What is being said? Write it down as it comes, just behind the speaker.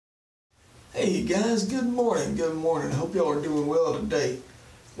Hey guys, good morning, good morning. I hope y'all are doing well today.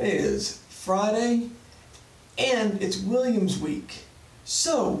 It is Friday and it's Williams week.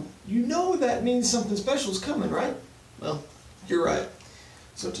 So, you know that means something special is coming, right? Well, you're right.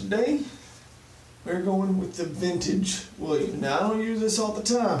 So today, we're going with the Vintage Williams. Now, I don't use this all the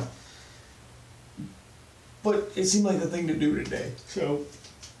time, but it seemed like the thing to do today. So,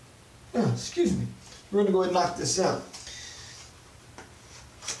 excuse me. We're gonna go ahead and knock this out.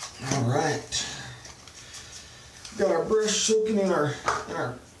 All right. Got our brush soaking in our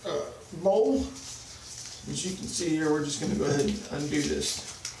bowl. As you can see here, we're just going to go ahead and undo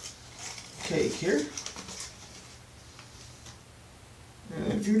this cake here.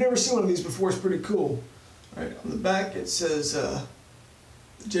 And if you've never seen one of these before, it's pretty cool. All right, on the back it says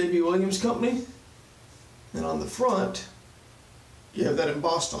J.B. Williams Company, and on the front you have that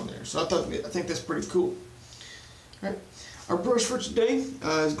embossed on there. So I think that's pretty cool. All right. Our brush for today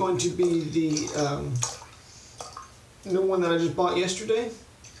is going to be the new one that I just bought yesterday.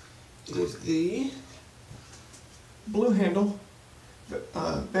 It is the blue handle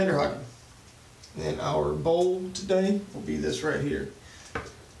Vanderhagen. And our bowl today will be this right here.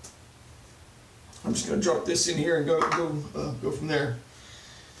 I'm just going to drop this in here and go from there.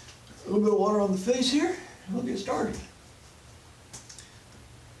 A little bit of water on the face here, and we'll get started.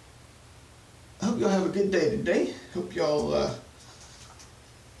 I hope y'all have a good day today. Hope y'all have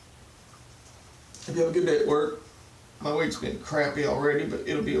a good day at work. My week's been crappy already, but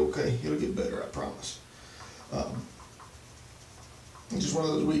it'll be okay. It'll get better, I promise. It's just one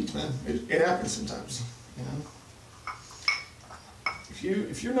of those weeks, man. It happens sometimes, you know.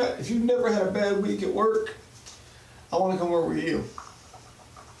 If you've never had a bad week at work, I want to come over with you.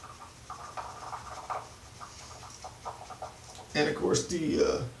 And of course,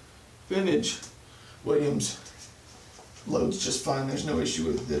 the Vintage Williams loads just fine. There's no issue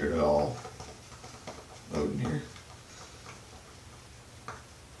with it at all. Loading here.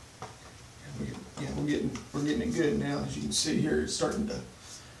 Yeah, we're getting it good now. As you can see here, it's starting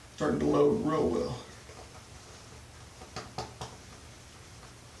to load real well.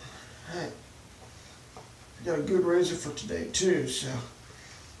 Alright. I got a good razor for today too, so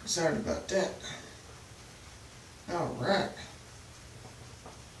excited about that. Alright.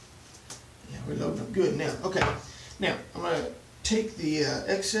 Yeah, we're loading up good now. Okay, now I'm going to take the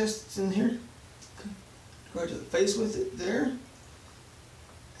excess that's in here, go right to the face with it there,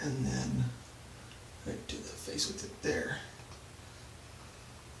 and then right to the face with it there.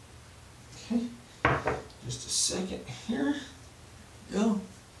 Okay, just a second here. Go.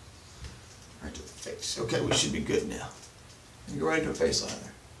 Right to the face. Okay, we should be good now. Go right to the face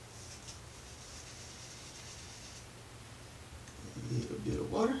liner. A little bit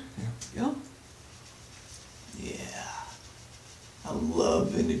of water. There we go. Yeah. I love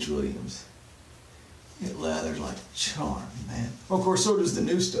Vintage Williams. It lathers like a charm, man. Well, of course, so does the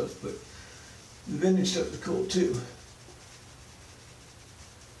new stuff, but the vintage stuff is cool too.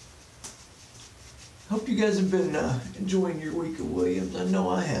 Hope you guys have been enjoying your week of Williams. I know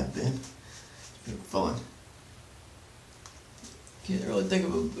I have been. It's been fun. Can't really think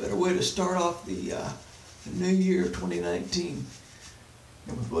of a better way to start off the new year of 2019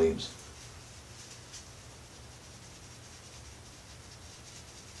 than with Williams.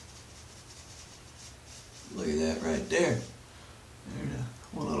 Look at that right there. There's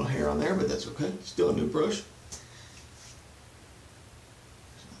one little hair on there, but that's okay. Still a new brush.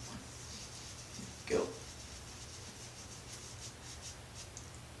 Go.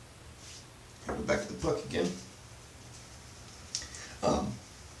 Go back to the puck again. Not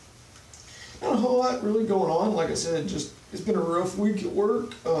a whole lot really going on. Like I said, it's been a rough week at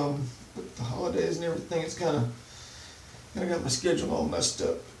work. With the holidays and everything, it's kind of got my schedule all messed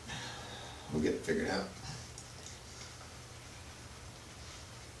up. We'll get it figured out.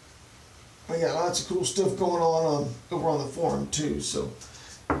 We got lots of cool stuff going on over on the forum too. So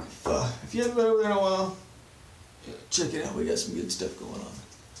if you haven't been over there in a while, check it out. We got some good stuff going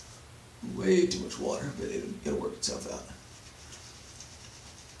on. Way too much water, but it'll work itself out.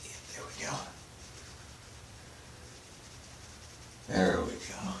 Yeah, there we go. There we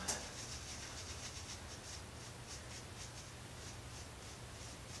go.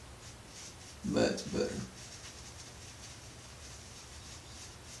 That's better.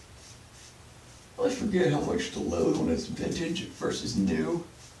 I always forget how much to load when it's vintage versus new.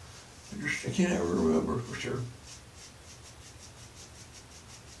 I can't ever remember for sure.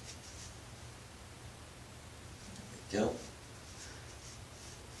 There we go.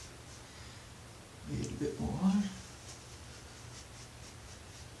 Need a bit more water.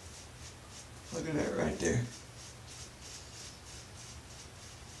 Look at that right there.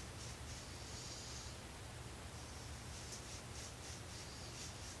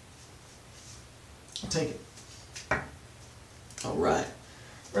 take it. All right,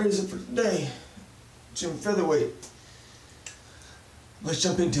 ready it for today. Gym featherweight. Let's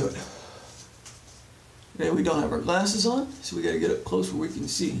jump into it. Today we don't have our glasses on, so we got to get up close where we can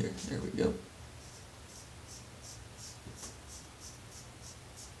see here. There we go.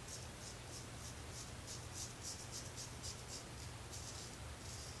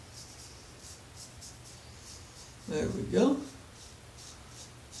 There we go.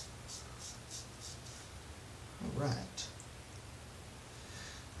 All right.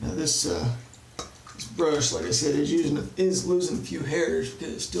 Now this brush, like I said, is losing a few hairs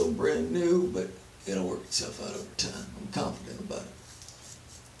because it's still brand new, but it'll work itself out over time. I'm confident about it.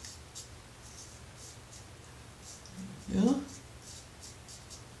 Yeah.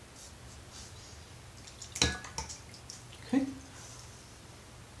 Okay.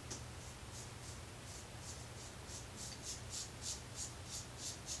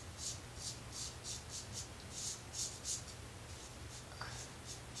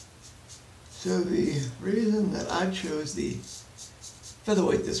 So the reason that I chose the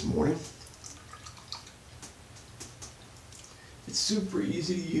featherweight this morning, it's super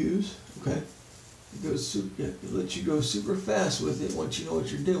easy to use, okay? It lets you go super fast with it once you know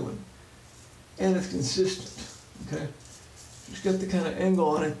what you're doing. And it's consistent, okay? It's got the kind of angle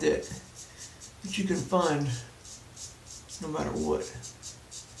on it that you can find no matter what.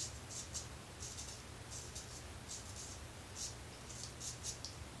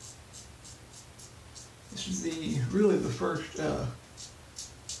 This is really the first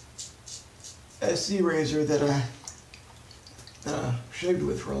SC razor that I shaved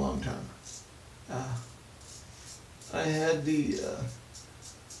with for a long time. I had a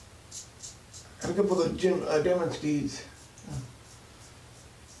couple of Demon Steeds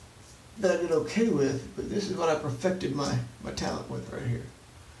that I did okay with, but this is what I perfected my talent with right here.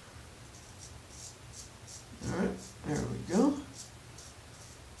 All right, there we go.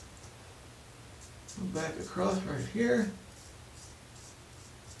 Back across right here,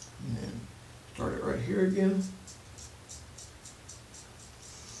 and then start it right here again.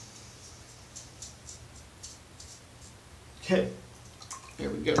 Okay,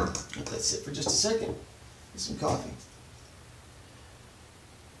 there we go. Let that sit for just a second. Get some coffee.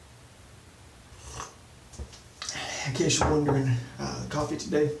 In case you're wondering, the coffee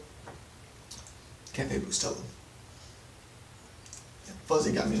today, Cafe Bustelo.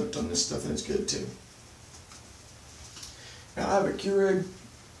 Fuzzy got me hooked on this stuff, and it's good too. Now I have a Keurig,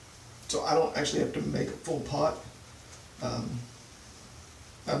 so I don't actually have to make a full pot. I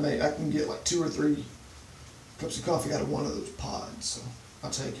can get like 2 or 3 cups of coffee out of one of those pods, so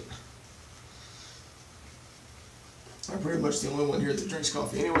I'll take it. I'm pretty much the only one here that drinks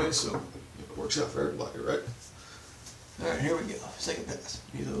coffee anyway, so it works out for everybody, right? All right, here we go. Second pass.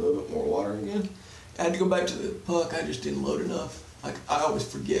 Need a little bit more water again. I had to go back to the puck. I just didn't load enough. I always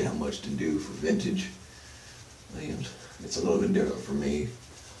forget how much to do for Vintage Williams. It's a little bit different for me,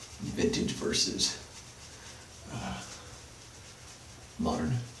 vintage versus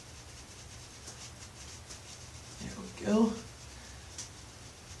modern. There we go.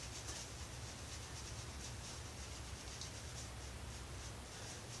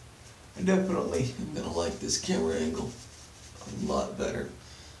 I definitely am going to like this camera angle a lot better.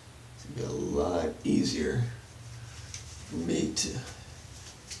 It's going to be a lot easier for me to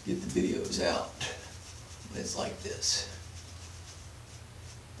get the videos out when it's like this.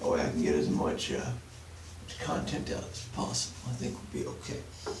 That way I can get as much content out as possible. I think we'll be okay.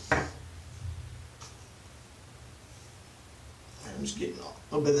 I'm just getting a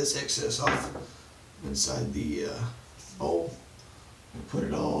little bit of this excess off inside the bowl and put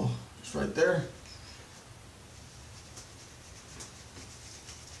it all just right there.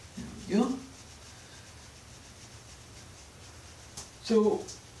 There we go. So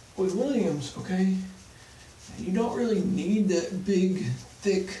with Williams, okay, you don't really need that big,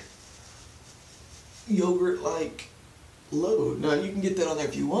 thick, yogurt-like load. Now you can get that on there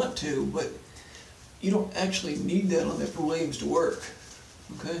if you want to, but you don't actually need that on there for Williams to work,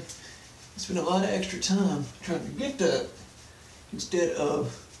 okay? Spend a lot of extra time trying to get that instead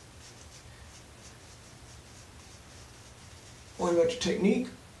of worrying about your technique.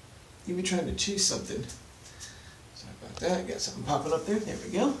 You'll be trying to chase something. Sorry about that, got something popping up there. There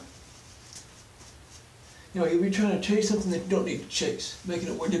we go. You know, you'll be trying to chase something that you don't need to chase, making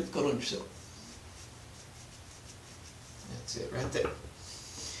it more difficult on yourself. That's it right there.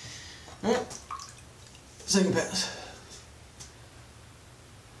 All right, second pass.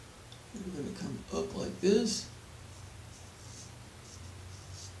 We're going to come up like this.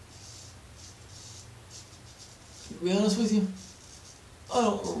 To be honest with you, I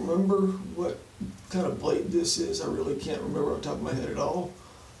don't remember what kind of blade this is. I really can't remember off the top of my head at all.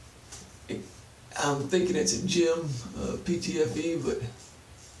 I'm thinking it's a Gem PTFE, but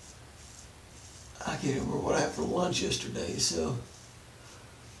I can't remember what I had for lunch yesterday, so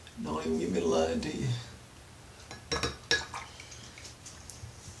don't even get me lying to you.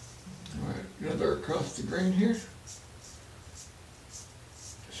 Alright, another across the grain here.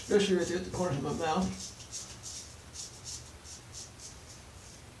 Especially right there at the corners of my mouth.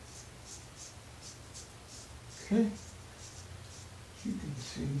 Okay, as you can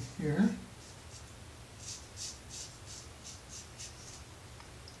see here.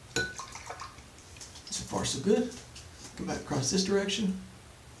 So far so good. Come back across this direction.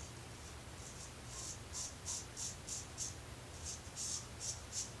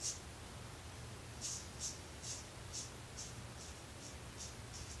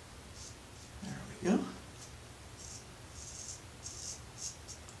 There we go.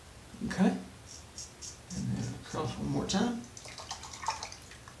 Okay. And then across one more time.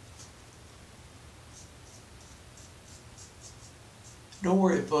 Don't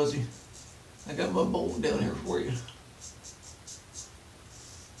worry, Fuzzy. I got my bolt down here for you.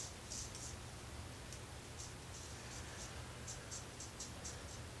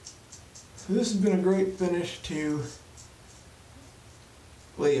 So this has been a great finish to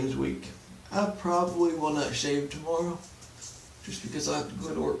Williams week. I probably will not shave tomorrow, just because I have to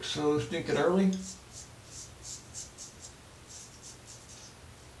go to work so stinking early.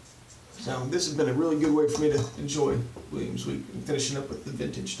 So this has been a really good way for me to enjoy Williams week and finishing up with the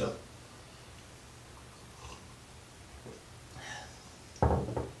vintage stuff.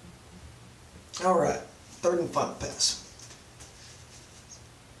 All right, third and final pass.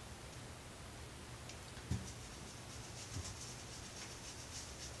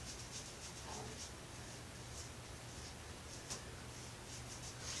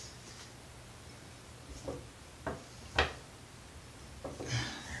 There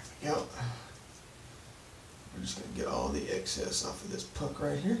we go. We're just gonna get all the excess off of this puck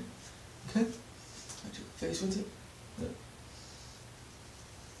right here. Okay, touch your face with it. Good.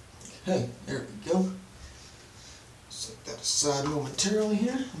 Okay, there we go. Set that aside momentarily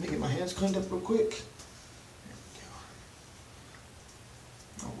here. Let me get my hands cleaned up real quick.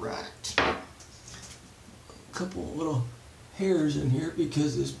 There we go. Alright. A couple little hairs in here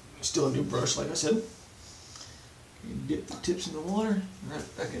because it's still a new brush, like I said. You dip the tips in the water,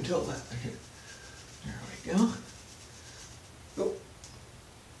 right back into that. There we go. Oh.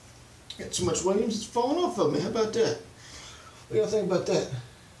 Got so much Williams, it's falling off of me. How about that? What do y'all think about that?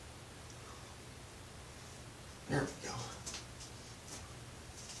 There we go.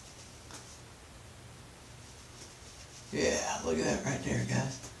 Yeah, look at that right there,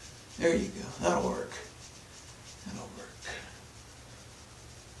 guys. There you go. That'll work. That'll work.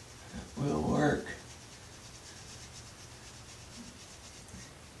 That will work.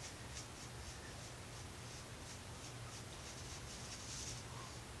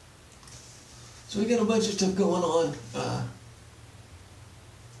 So we got a bunch of stuff going on.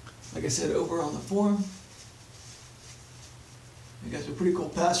 Like I said, over on the forum. We got some pretty cool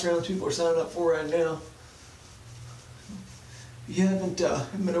pass rounds people are signing up for right now. If you haven't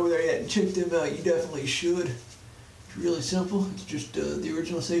been over there yet and checked them out, you definitely should. It's really simple. It's just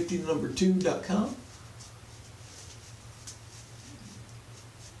theoriginalsafety2.com.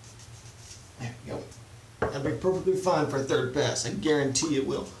 There we go. That'll be perfectly fine for a third pass. I guarantee it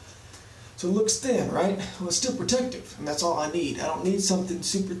will. So it looks thin, right? Well, it's still protective, and that's all I need. I don't need something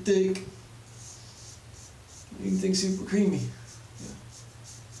super thick, anything super creamy. Yeah.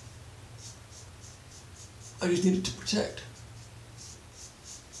 I just need it to protect.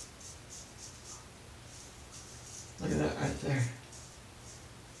 Look at that right there.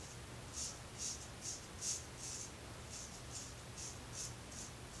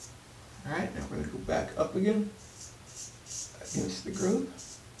 All right, now we're going to go back up again against the groove.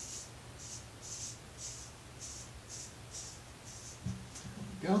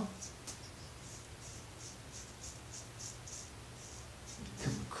 There we go.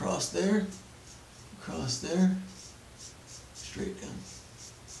 Come across there, straight down.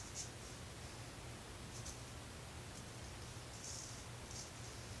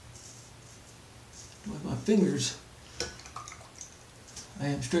 With my fingers, I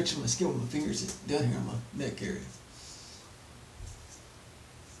am stretching my skin with my fingers down here on my neck area.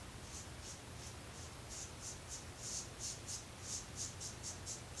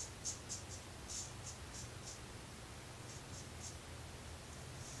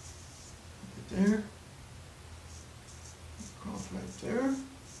 There, across right there.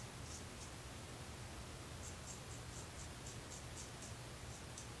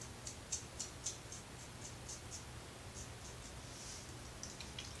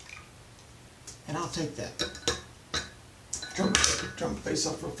 and I'll take that. Drum face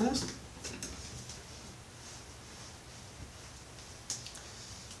off real fast.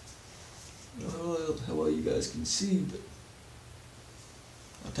 I don't know how well you guys can see, but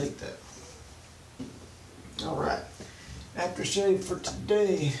I'll take that. Alright, aftershave for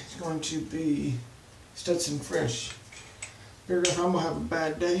today is going to be Stetson Fresh. Figure if I'm going to have a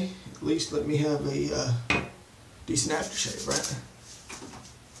bad day, at least let me have a decent aftershave, right?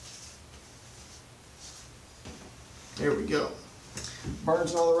 There we go.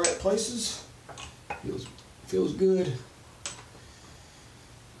 Burns in all the right places. Feels good.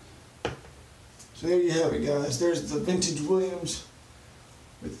 So there you have it, guys. There's the Vintage Williams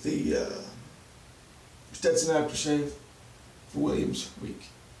with the Stetson aftershave for Williams week.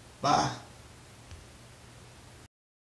 Bye.